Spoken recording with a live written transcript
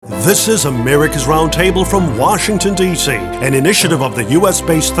This is America's Roundtable from Washington, D.C., an initiative of the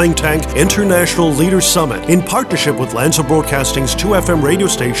U.S.-based think tank International Leaders Summit in partnership with Lanza Broadcasting's 2 FM radio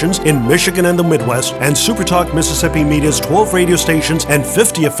stations in Michigan and the Midwest and SuperTalk Mississippi Media's 12 radio stations and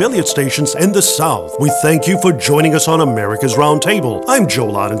 50 affiliate stations in the South. We thank you for joining us on America's Roundtable. I'm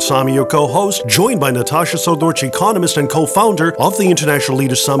Joel Adensami, your co-host, joined by Natasha Sodorch, economist and co-founder of the International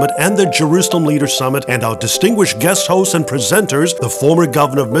Leaders Summit and the Jerusalem Leaders Summit, and our distinguished guest hosts and presenters, the former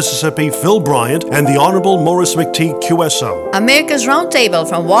governor of Mississippi, Phil Bryant, and the Honorable Morris McTeague, QSO. America's Roundtable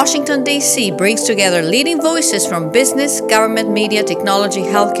from Washington, D.C. brings together leading voices from business, government, media, technology,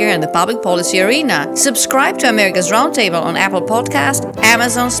 healthcare, and the public policy arena. Subscribe to America's Roundtable on Apple Podcast,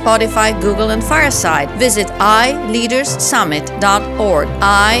 Amazon, Spotify, Google, and Fireside. Visit iLeadersSummit.org.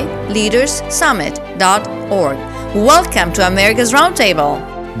 iLeadersSummit.org. Welcome to America's Roundtable.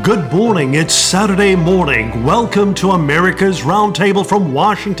 Good morning. It's Saturday morning. Welcome to America's Roundtable from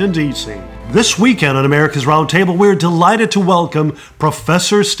Washington, D.C. This weekend on America's Roundtable, we're delighted to welcome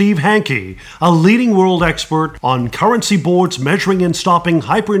Professor Steve Hanke, a leading world expert on currency boards measuring and stopping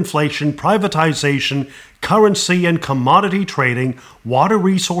hyperinflation, privatization, currency and commodity trading, water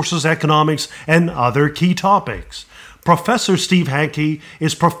resources economics, and other key topics. Professor Steve Hanke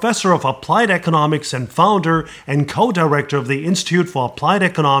is Professor of Applied Economics and founder and co-director of the Institute for Applied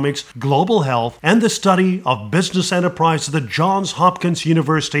Economics, Global Health, and the Study of Business Enterprise at the Johns Hopkins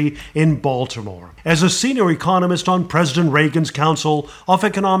University in Baltimore. As a senior economist on President Reagan's Council of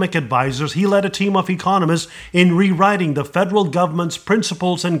Economic Advisors, he led a team of economists in rewriting the federal government's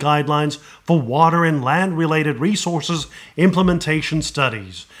principles and guidelines for water and land-related resources implementation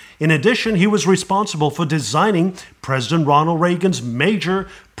studies. In addition, he was responsible for designing President Ronald Reagan's major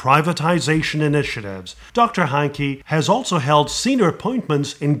privatization initiatives. Dr. Hanke has also held senior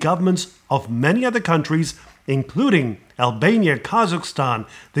appointments in governments of many other countries, including Albania, Kazakhstan,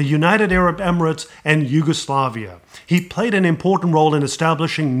 the United Arab Emirates, and Yugoslavia. He played an important role in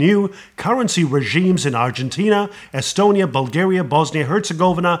establishing new currency regimes in Argentina, Estonia, Bulgaria,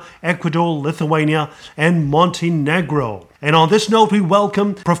 Bosnia-Herzegovina, Ecuador, Lithuania, and Montenegro. And on this note, we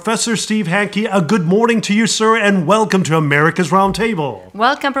welcome Professor Steve Hanke. A good morning to you, sir, and welcome to America's Roundtable.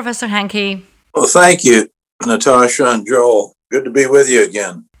 Welcome, Professor Hanke. Well, thank you, Natasha and Joel. Good to be with you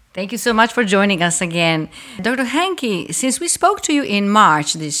again. Thank you so much for joining us again. Dr. Hanke, since we spoke to you in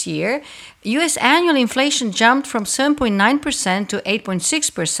March this year, U.S. annual inflation jumped from 7.9% to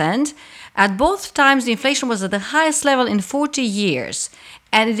 8.6%. At both times, the inflation was at the highest level in 40 years,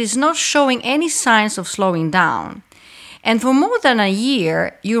 and it is not showing any signs of slowing down. And for more than a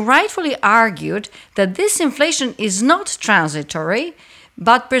year, you rightfully argued that this inflation is not transitory,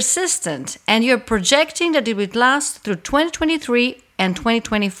 but persistent, and you're projecting that it will last through 2023 and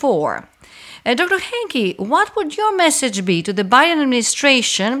 2024. Dr. Hanke, what would your message be to the Biden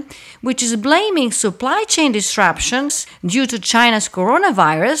administration, which is blaming supply chain disruptions due to China's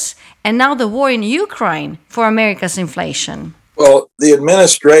coronavirus and now the war in Ukraine for America's inflation? Well, the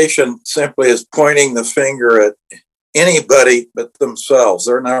administration simply is pointing the finger at anybody but themselves.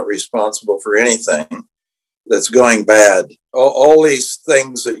 They're not responsible for anything that's going bad. All these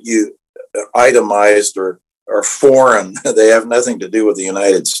things that you itemized are foreign. They have nothing to do with the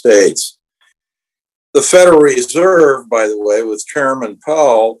United States. The Federal Reserve, by the way, with Chairman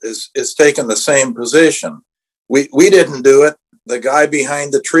Powell, is taking the same position. We didn't do it. The guy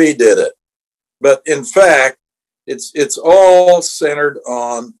behind the tree did it. But in fact, it's all centered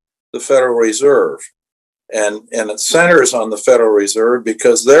on the Federal Reserve. And it centers on the Federal Reserve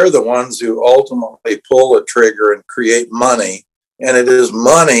because they're the ones who ultimately pull the trigger and create money. And it is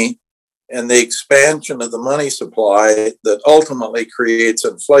money and the expansion of the money supply that ultimately creates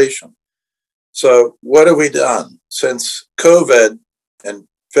inflation. So what have we done? Since COVID in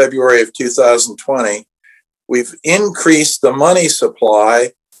February of 2020, we've increased the money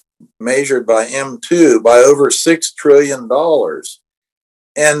supply measured by M2 by over $6 trillion.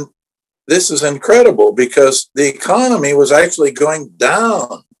 And this is incredible because the economy was actually going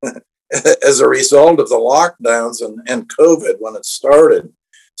down as a result of the lockdowns and COVID when it started.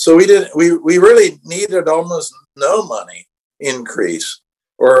 So we really needed almost no money increase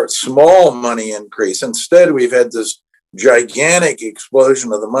or small money increase. Instead, we've had this gigantic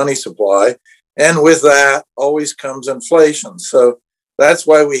explosion of the money supply. And with that always comes inflation. So that's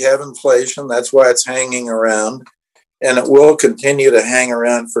why we have inflation. That's why it's hanging around. And it will continue to hang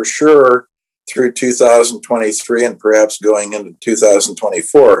around for sure through 2023 and perhaps going into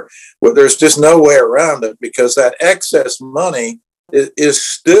 2024. Well, there's just no way around it because that excess money is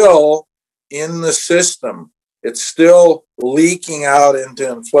still in the system. It's still leaking out into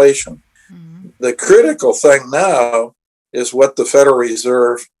inflation. Mm-hmm. The critical thing now is what the Federal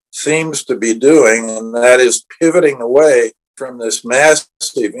Reserve seems to be doing, and that is pivoting away from this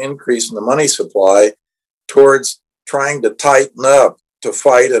massive increase in the money supply towards trying to tighten up to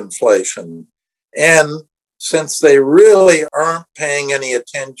fight inflation. And since they really aren't paying any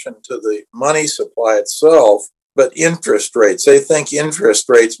attention to the money supply itself, but interest rates, they think interest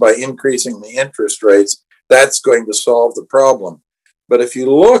rates, by increasing the interest rates, that's going to solve the problem. But if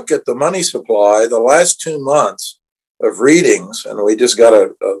you look at the money supply, the last 2 months of readings, and we just got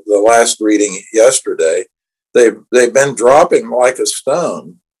the last reading yesterday, they've been dropping like a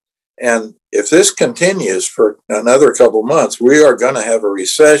stone. And if this continues for another couple months, we are going to have a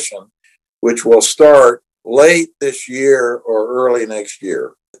recession, which will start late this year or early next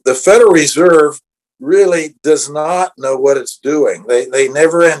year. The Federal Reserve really does not know what it's doing. They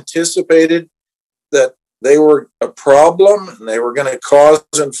never anticipated that they were a problem and they were going to cause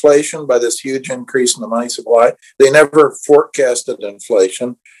inflation by this huge increase in the money supply. They never forecasted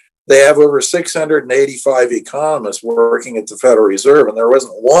inflation. They have over 685 economists working at the Federal Reserve, and there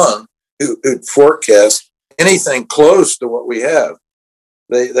wasn't one who'd forecast anything close to what we have.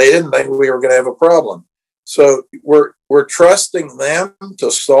 They didn't think we were going to have a problem. So we're trusting them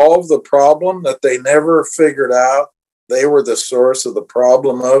to solve the problem that they never figured out they were the source of the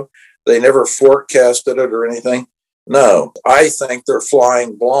problem of. They never forecasted it or anything. No, I think they're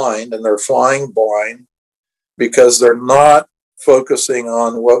flying blind, and they're flying blind because they're not focusing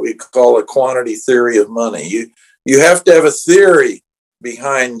on what we call a quantity theory of money. You have to have a theory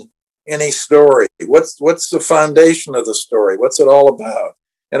behind any story. What's the foundation of the story? What's it all about?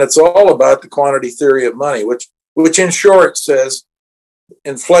 And it's all about the quantity theory of money, which in short says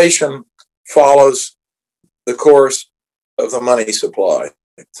inflation follows the course of the money supply.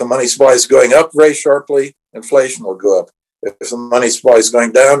 If the money supply is going up very sharply, inflation will go up. If the money supply is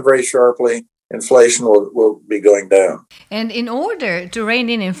going down very sharply, inflation will be going down. And in order to rein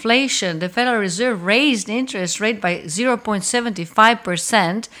in inflation, the Federal Reserve raised interest rate by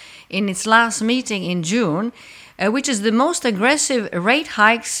 0.75% in its last meeting in June, which is the most aggressive rate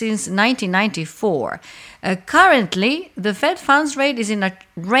hike since 1994. Currently, the Fed funds rate is in a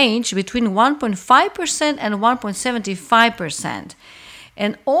range between 1.5% and 1.75%.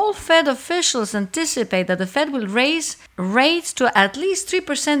 And all Fed officials anticipate that the Fed will raise rates to at least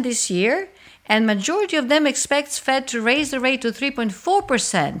 3% this year, and majority of them expects Fed to raise the rate to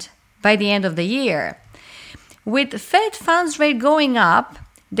 3.4% by the end of the year. With Fed funds rate going up,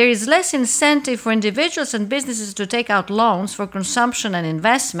 there is less incentive for individuals and businesses to take out loans for consumption and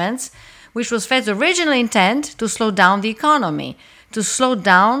investments, which was Fed's original intent to slow down the economy, to slow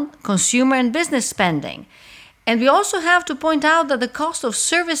down consumer and business spending. And we also have to point out that the cost of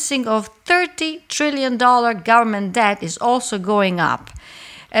servicing of $30 trillion government debt is also going up.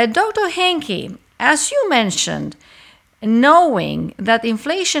 Dr. Hanke, as you mentioned, knowing that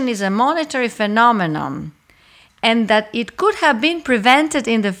inflation is a monetary phenomenon and that it could have been prevented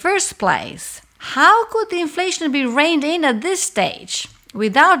in the first place, how could the inflation be reined in at this stage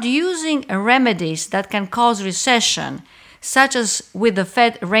without using remedies that can cause recession, such as with the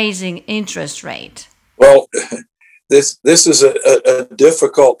Fed raising interest rate? Well, this is a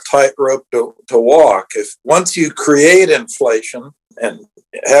difficult tightrope to walk. If once you create inflation and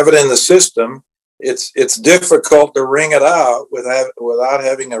have it in the system, it's difficult to wring it out without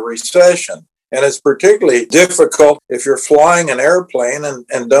having a recession. And it's particularly difficult if you're flying an airplane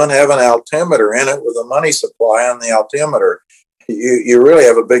and don't have an altimeter in it with a money supply on the altimeter. You really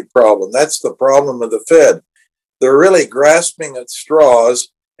have a big problem. That's the problem with the Fed. They're really grasping at straws.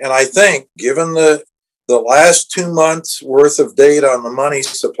 And I think, given the last 2 months worth of data on the money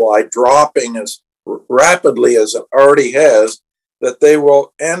supply dropping as rapidly as it already has, that they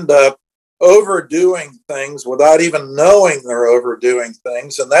will end up overdoing things without even knowing they're overdoing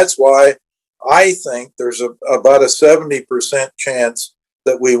things. And that's why I think there's about a 70% chance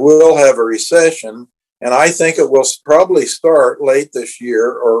that we will have a recession. And I think it will probably start late this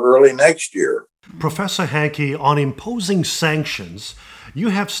year or early next year. Professor Hanke, on imposing sanctions, you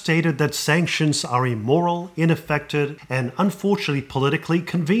have stated that sanctions are immoral, ineffective, and unfortunately politically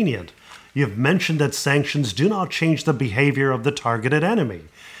convenient. You have mentioned that sanctions do not change the behavior of the targeted enemy.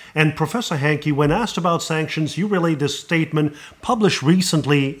 And Professor Hanke, when asked about sanctions, you relayed this statement published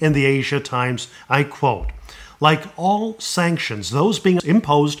recently in the Asia Times. I quote, "Like all sanctions, those being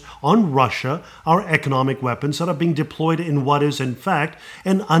imposed on Russia are economic weapons that are being deployed in what is, in fact,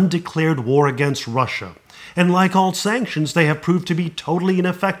 an undeclared war against Russia. And like all sanctions, they have proved to be totally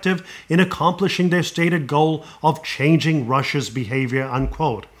ineffective in accomplishing their stated goal of changing Russia's behavior,"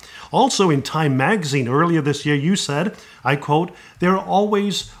 unquote. Also in Time magazine earlier this year, you said, I quote, "There are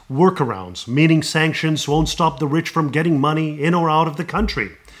always workarounds, meaning sanctions won't stop the rich from getting money in or out of the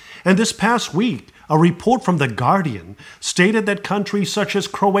country." And this past week, a report from The Guardian stated that countries such as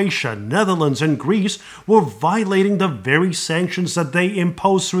Croatia, Netherlands, and Greece were violating the very sanctions that they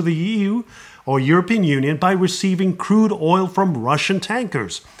imposed through the EU or European Union by receiving crude oil from Russian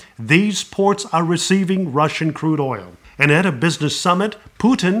tankers. These ports are receiving Russian crude oil. And at a business summit,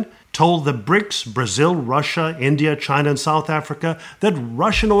 Putin told the BRICS, Brazil, Russia, India, China, and South Africa, that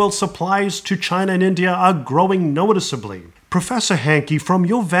Russian oil supplies to China and India are growing noticeably. Professor Hankey, from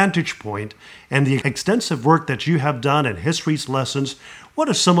your vantage point and the extensive work that you have done in history's lessons, what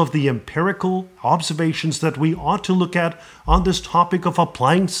are some of the empirical observations that we ought to look at on this topic of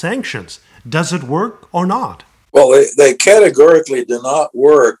applying sanctions? Does it work or not? Well, they categorically do not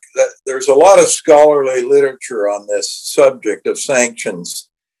work. There's a lot of scholarly literature on this subject of sanctions.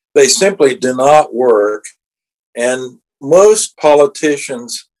 They simply do not work. And most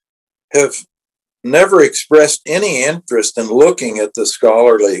politicians have never expressed any interest in looking at the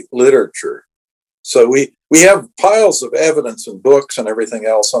scholarly literature. So we have piles of evidence and books and everything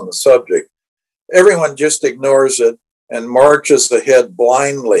else on the subject. Everyone just ignores it and marches ahead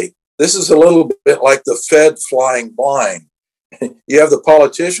blindly. This is a little bit like the Fed flying blind. You have the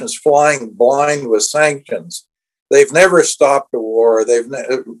politicians flying blind with sanctions. They've never stopped a war. They've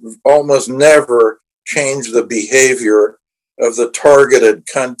almost never changed the behavior of the targeted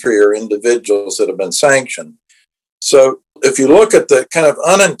country or individuals that have been sanctioned. So if you look at the kind of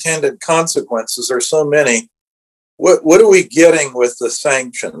unintended consequences, there's so many. What are we getting with the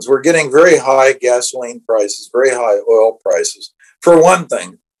sanctions? We're getting very high gasoline prices, very high oil prices, for one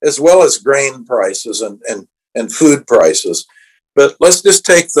thing, as well as grain prices and food prices. But let's just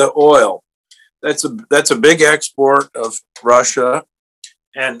take the oil. That's a big export of Russia,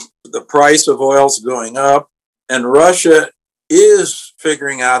 and the price of oil is going up. And Russia is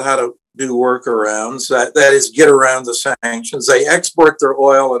figuring out how to do workarounds, that is, get around the sanctions. They export their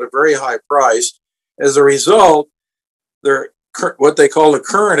oil at a very high price. As a result, their what they call the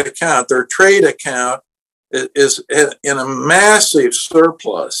current account, their trade account, is in a massive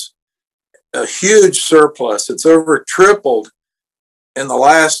surplus, a huge surplus. It's over tripled in the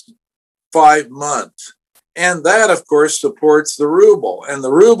last 5 months. And that, of course, supports the ruble. And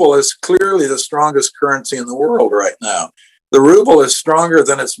the ruble is clearly the strongest currency in the world right now. The ruble is stronger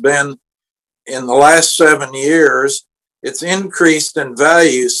than it's been in the last 7 years. It's increased in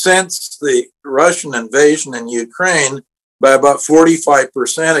value since the Russian invasion in Ukraine by about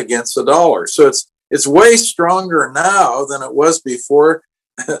 45% against the dollar. So it's way stronger now than it was before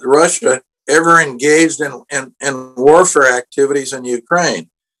Russia ever engaged in warfare activities in Ukraine.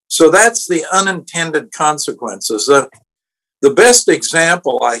 So that's the unintended consequences. The best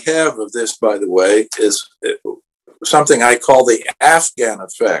example I have of this, by the way, is something I call the Afghan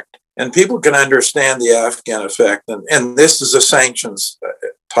effect. And people can understand the Afghan effect, and this is a sanctions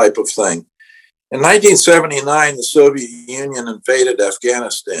type of thing. In 1979, the Soviet Union invaded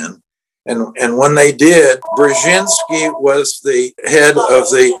Afghanistan. And when they did, Brzezinski was the head of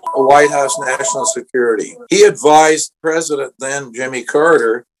the White House National Security. He advised President then, Jimmy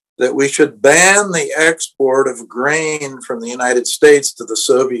Carter, that we should ban the export of grain from the United States to the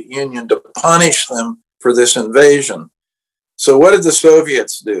Soviet Union to punish them for this invasion. So what did the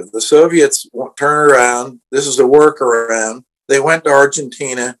Soviets do? The Soviets turn around. This is a workaround. They went to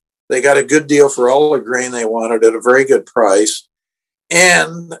Argentina. They got a good deal for all the grain they wanted at a very good price.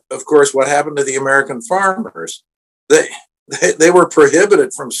 And, of course, what happened to the American farmers? They were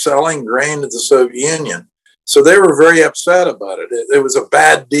prohibited from selling grain to the Soviet Union. So they were very upset about it. It was a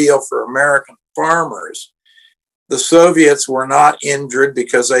bad deal for American farmers. The Soviets were not injured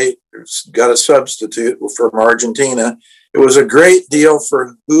because they got a substitute from Argentina. It was a great deal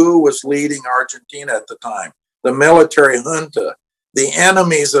for who was leading Argentina at the time, the military junta. The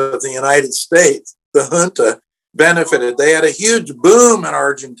enemies of the United States, the junta, benefited. They had a huge boom in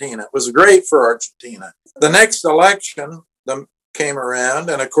Argentina. It was great for Argentina. The next election came around,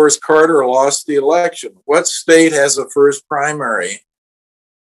 and of course, Carter lost the election. What state has the first primary?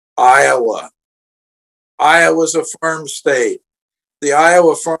 Iowa. Iowa's a farm state. The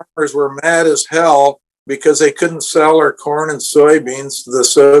Iowa farmers were mad as hell because they couldn't sell their corn and soybeans to the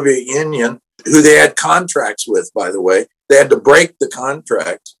Soviet Union, who they had contracts with, by the way. They had to break the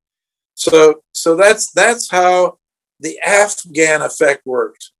contracts. So that's how the Afghan effect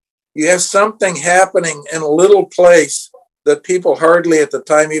works. You have something happening in a little place that people hardly at the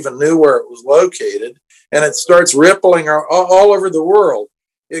time even knew where it was located, and it starts rippling all over the world.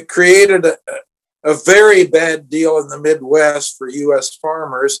 It created a very bad deal in the Midwest for U.S.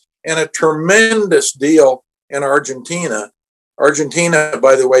 farmers and a tremendous deal in Argentina. Argentina,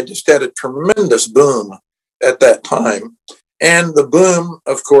 by the way, just had a tremendous boom at that time. And the boom,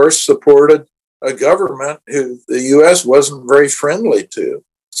 of course, supported a government who the U.S. wasn't very friendly to.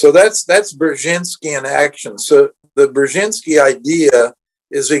 So that's Brzezinski in action. So the Brzezinski idea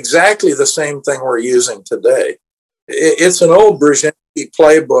is exactly the same thing we're using today. It's an old Brzezinski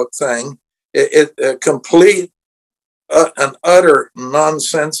playbook thing. It a complete, an utter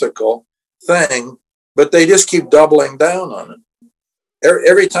nonsensical thing, but they just keep doubling down on it.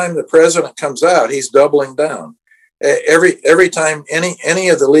 Every time the president comes out, he's doubling down. Every time any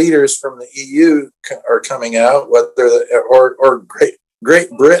of the leaders from the EU are coming out, whether or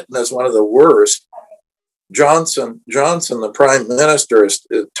Great Britain is one of the worst. Johnson, the prime minister, is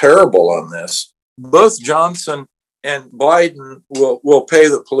terrible on this. Both Johnson and Biden will pay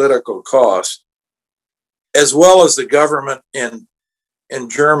the political cost, as well as the government in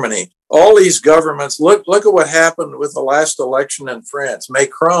Germany. All these governments, look at what happened with the last election in France.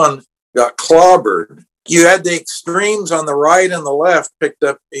 Macron got clobbered. You had the extremes on the right and the left picked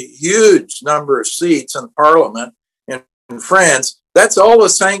up a huge number of seats in parliament in France. That's all a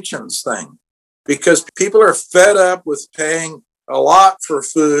sanctions thing, because people are fed up with paying a lot for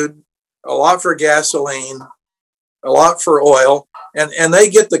food, a lot for gasoline, a lot for oil, and they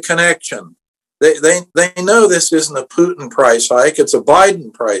get the connection. They know this isn't a Putin price hike, it's a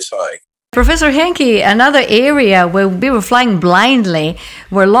Biden price hike. Professor Henke, another area where we were flying blindly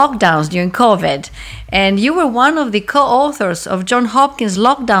were lockdowns during COVID. And you were one of the co-authors of Johns Hopkins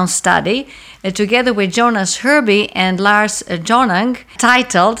lockdown study, together with Jonas Herby and Lars Jonang,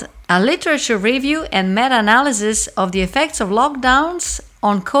 titled A Literature Review and Meta-Analysis of the Effects of Lockdowns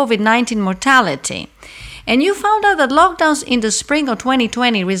on COVID-19 Mortality. And you found out that lockdowns in the spring of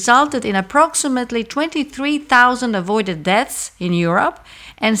 2020 resulted in approximately 23,000 avoided deaths in Europe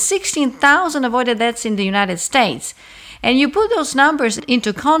and 16,000 avoided deaths in the United States. And you put those numbers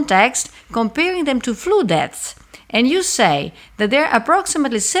into context, comparing them to flu deaths. And you say that there are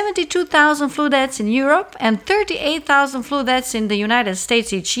approximately 72,000 flu deaths in Europe and 38,000 flu deaths in the United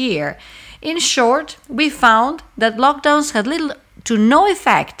States each year. In short, we found that lockdowns had little to no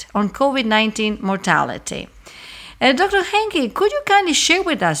effect on COVID-19 mortality. Dr. Henke, could you kindly share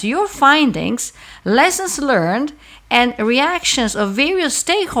with us your findings, lessons learned, and reactions of various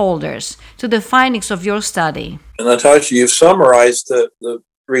stakeholders to the findings of your study? Natasha, you've summarized the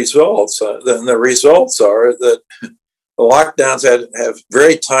results. The results are that the lockdowns have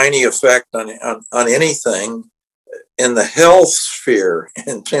very tiny effect on anything in the health sphere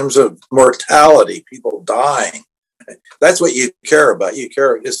in terms of mortality, people dying. That's what you care about. You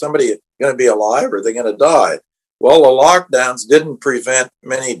care, is somebody going to be alive or are they going to die? Well, the lockdowns didn't prevent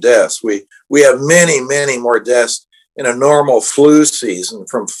many deaths. We have many more deaths in a normal flu season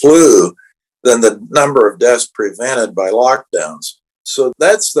from flu than the number of deaths prevented by lockdowns. So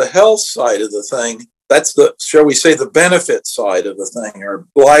that's the health side of the thing. That's the, shall we say, the benefit side of the thing, or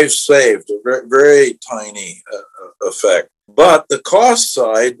lives saved, a very, very tiny effect. But the cost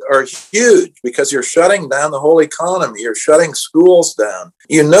side are huge because you're shutting down the whole economy. You're shutting schools down.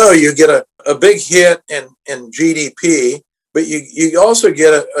 You know, you get a big hit in GDP, but you also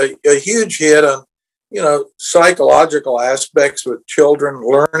get a huge hit on, psychological aspects with children.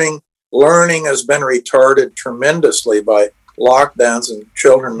 Learning has been retarded tremendously by lockdowns and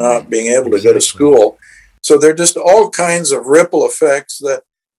children not being able to go to school. So there are just all kinds of ripple effects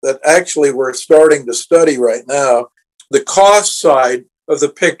that actually we're starting to study right now. The cost side of the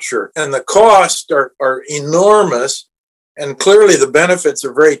picture, and the costs are enormous, and clearly the benefits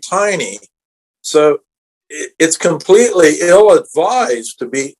are very tiny. So it's completely ill-advised to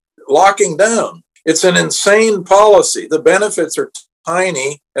be locking down. It's an insane policy. The benefits are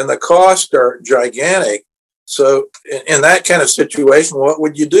tiny and the costs are gigantic. So in that kind of situation, what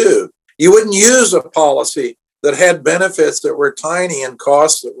would you do? You wouldn't use a policy that had benefits that were tiny and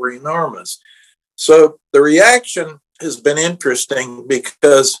costs that were enormous. So the reaction has been interesting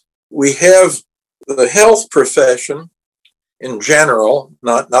because we have the health profession in general,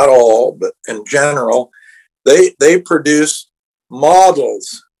 not all, but in general, they produce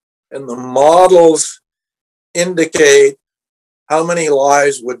models, and the models indicate how many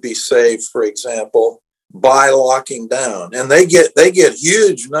lives would be saved, for example, by locking down. And they get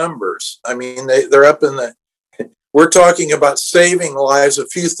huge numbers. I mean, they're up in we're talking about saving lives, a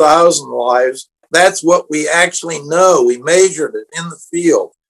few thousand lives. That's what we actually know. We measured it in the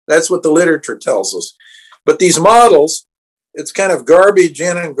field. That's what the literature tells us. But these models, it's kind of garbage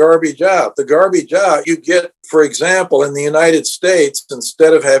in and garbage out. The garbage out, you get, for example, in the United States,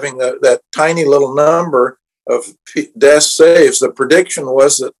 instead of having that tiny little number of deaths saved, the prediction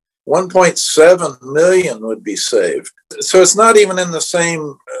was that 1.7 million would be saved. So it's not even in the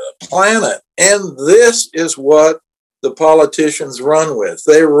same planet. And this is what the politicians run with.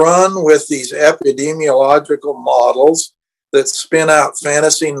 They run with these epidemiological models that spin out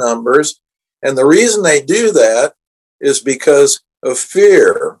fantasy numbers. And the reason they do that is because of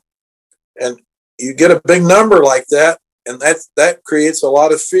fear. And you get a big number like that, and that creates a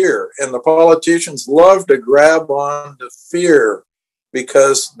lot of fear. And the politicians love to grab on to fear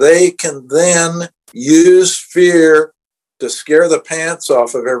because they can then use fear to scare the pants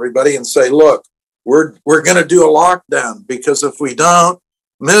off of everybody and say, look, we're going to do a lockdown, because if we don't,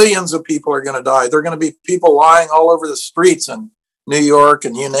 millions of people are going to die. There are going to be people lying all over the streets in New York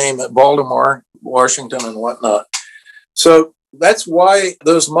and you name it, Baltimore, Washington, and whatnot. So that's why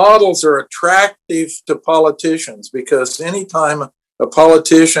those models are attractive to politicians, because anytime a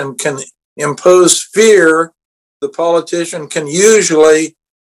politician can impose fear, the politician can usually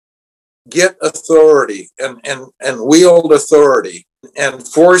get authority and wield authority and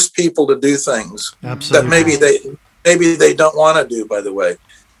force people to do things that maybe they don't want to do. By the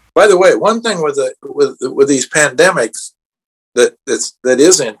way, one thing with these pandemics that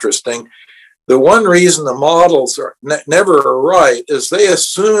is interesting. The one reason the models are never are right is they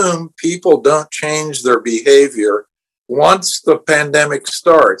assume people don't change their behavior once the pandemic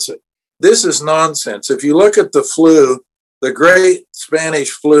starts. This is nonsense. If you look at the flu, the great Spanish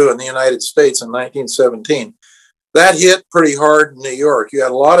flu in the United States in 1917, that hit pretty hard in New York. You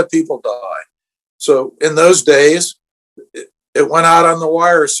had a lot of people die. So in those days, it went out on the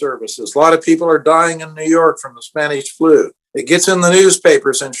wire services. A lot of people are dying in New York from the Spanish flu. It gets in the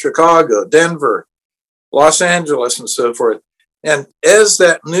newspapers in Chicago, Denver, Los Angeles, and so forth. And as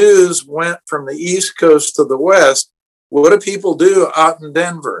that news went from the East Coast to the West, what do people do out in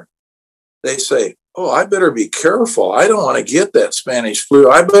Denver? They say, oh, I better be careful. I don't want to get that Spanish flu.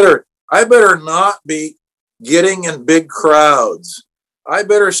 I better not be getting in big crowds. I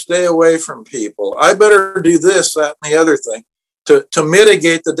better stay away from people. I better do this, that, and the other thing to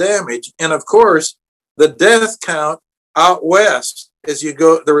mitigate the damage. And of course, the death count out west, as you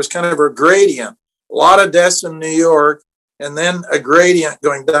go, there was kind of a gradient, a lot of deaths in New York, and then a gradient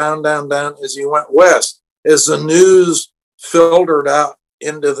going down, down, down as you went west, as the news filtered out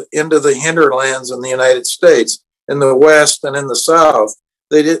into the hinterlands in the United States, in the West and in the South.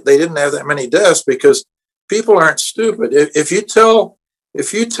 They didn't have that many deaths because people aren't stupid. If you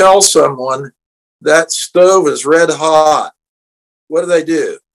tell someone that stove is red hot, what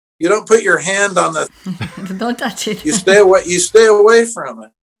do? You don't put your hand on the. Don't touch it. You stay away from it.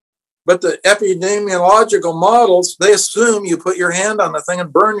 But the epidemiological models, they assume you put your hand on the thing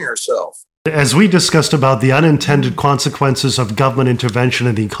and burn yourself. As we discussed about the unintended consequences of government intervention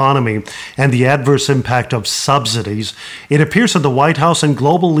in the economy and the adverse impact of subsidies, it appears that the White House and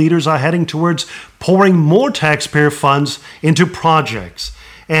global leaders are heading towards pouring more taxpayer funds into projects.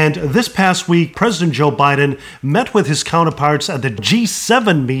 And this past week, President Joe Biden met with his counterparts at the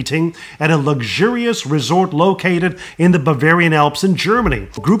G7 meeting at a luxurious resort located in the Bavarian Alps in Germany.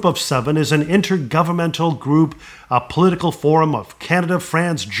 Group of Seven is an intergovernmental group, a political forum of Canada,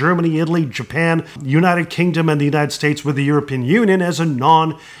 France, Germany, Italy, Japan, United Kingdom, and the United States, with the European Union as a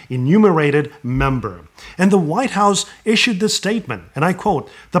non-enumerated member. And the White House issued this statement, and I quote,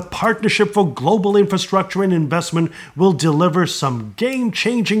 "The Partnership for Global Infrastructure and Investment will deliver some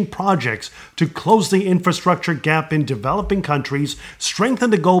game-changing projects to close the infrastructure gap in developing countries, strengthen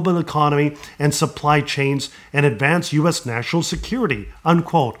the global economy and supply chains, and advance U.S. national security,"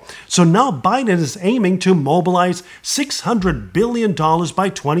 unquote. So now Biden is aiming to mobilize $600 billion by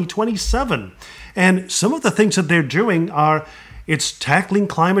 2027. And some of the things that they're doing are it's tackling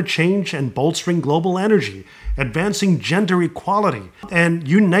climate change and bolstering global energy, advancing gender equality, and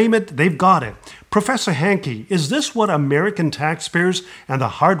you name it, they've got it. Professor Hanke, is this what American taxpayers and the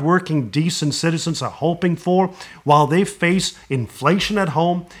hardworking, decent citizens are hoping for while they face inflation at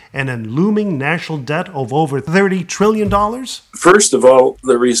home and a looming national debt of over $30 trillion? First of all,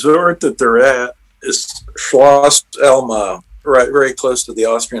 the resort that they're at is Schloss Elmau, right, very close to the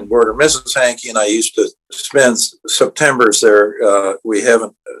Austrian border. Mrs. Hanke and I used to spend Septembers there. We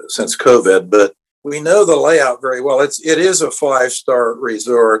haven't since COVID, but we know the layout very well. It is a 5-star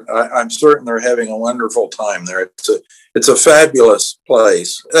resort. I'm certain they're having a wonderful time there. It's a fabulous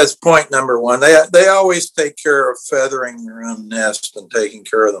place. That's point number one. They always take care of feathering their own nest and taking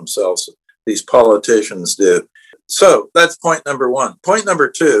care of themselves. These politicians do. So that's point number one. Point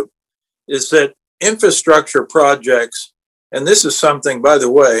number two is that infrastructure projects, and this is something, by the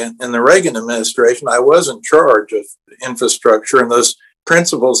way, in the Reagan administration, I was in charge of infrastructure, and those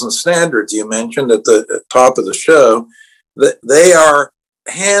principles and standards you mentioned at the top of the show, that they are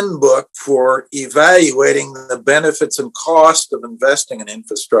handbook for evaluating the benefits and cost of investing in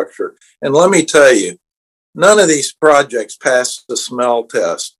infrastructure. And let me tell you, none of these projects pass the smell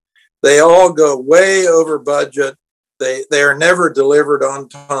test. They all go way over budget. They are never delivered on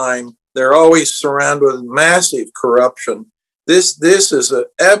time. They're always surrounded with massive corruption. This is an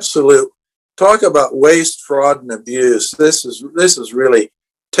absolute, talk about waste, fraud, and abuse. This is really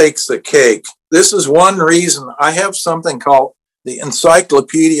takes the cake. This is one reason I have something called the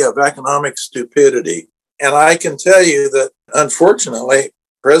Encyclopedia of Economic Stupidity. And I can tell you that, unfortunately,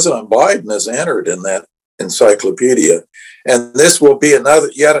 President Biden has entered in that encyclopedia. And this will be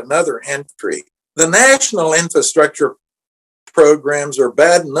yet another entry. The national infrastructure programs are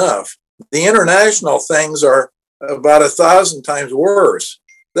bad enough. The international things are about 1,000 times worse.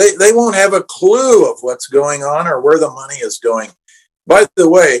 They won't have a clue of what's going on or where the money is going. By the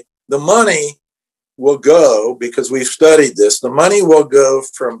way, the money will go, because we've studied this, the money will go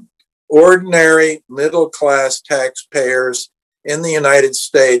from ordinary middle-class taxpayers in the United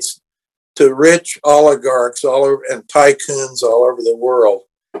States to rich oligarchs all over and tycoons all over the world.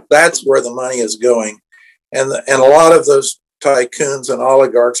 That's where the money is going. And a lot of those tycoons and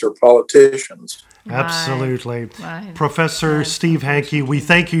oligarchs are politicians. Absolutely. Right. Professor Steve Hanke, we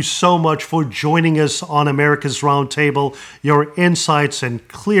thank you so much for joining us on America's Roundtable. Your insights and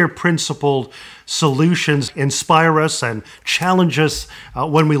clear principled solutions inspire us and challenge us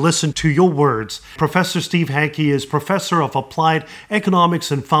when we listen to your words. Professor Steve Hanke is Professor of Applied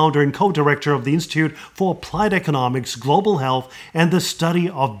Economics and founder and co-director of the Institute for Applied Economics, Global Health, and the Study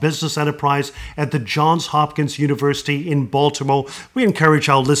of Business Enterprise at the Johns Hopkins University in Baltimore. We encourage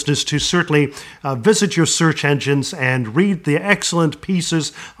our listeners to certainly visit your search engines and read the excellent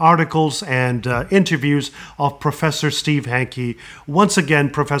pieces, articles, and interviews of Professor Steve Hanke. Once again,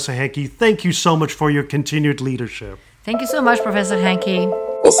 Professor Hanke, thank you so much for your continued leadership. Thank you so much, Professor Hanke.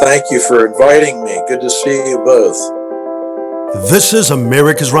 Well, thank you for inviting me. Good to see you both. This is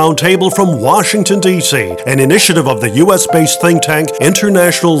America's Roundtable from Washington, D.C., an initiative of the U.S.-based think tank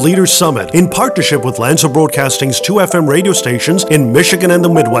International Leaders Summit in partnership with Lanza Broadcasting's 2 FM radio stations in Michigan and the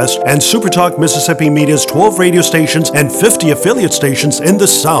Midwest and SuperTalk Mississippi Media's 12 radio stations and 50 affiliate stations in the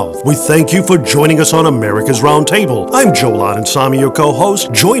South. We thank you for joining us on America's Roundtable. I'm Joel Adensami, your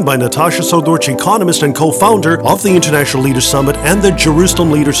co-host, joined by Natasha Sodorch, economist and co-founder of the International Leaders Summit and the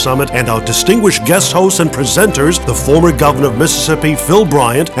Jerusalem Leaders Summit, and our distinguished guest hosts and presenters, the former governor of Mississippi, Phil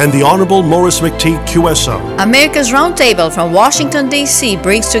Bryant, and the Honorable Morris McTeague, QSO. America's Roundtable from Washington, D.C.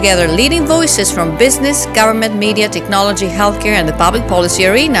 brings together leading voices from business, government, media, technology, healthcare, and the public policy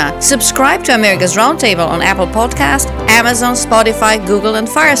arena. Subscribe to America's Roundtable on Apple Podcast, Amazon, Spotify, Google, and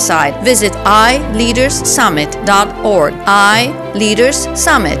Fireside. Visit iLeadersSummit.org.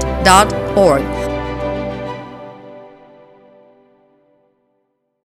 iLeadersSummit.org.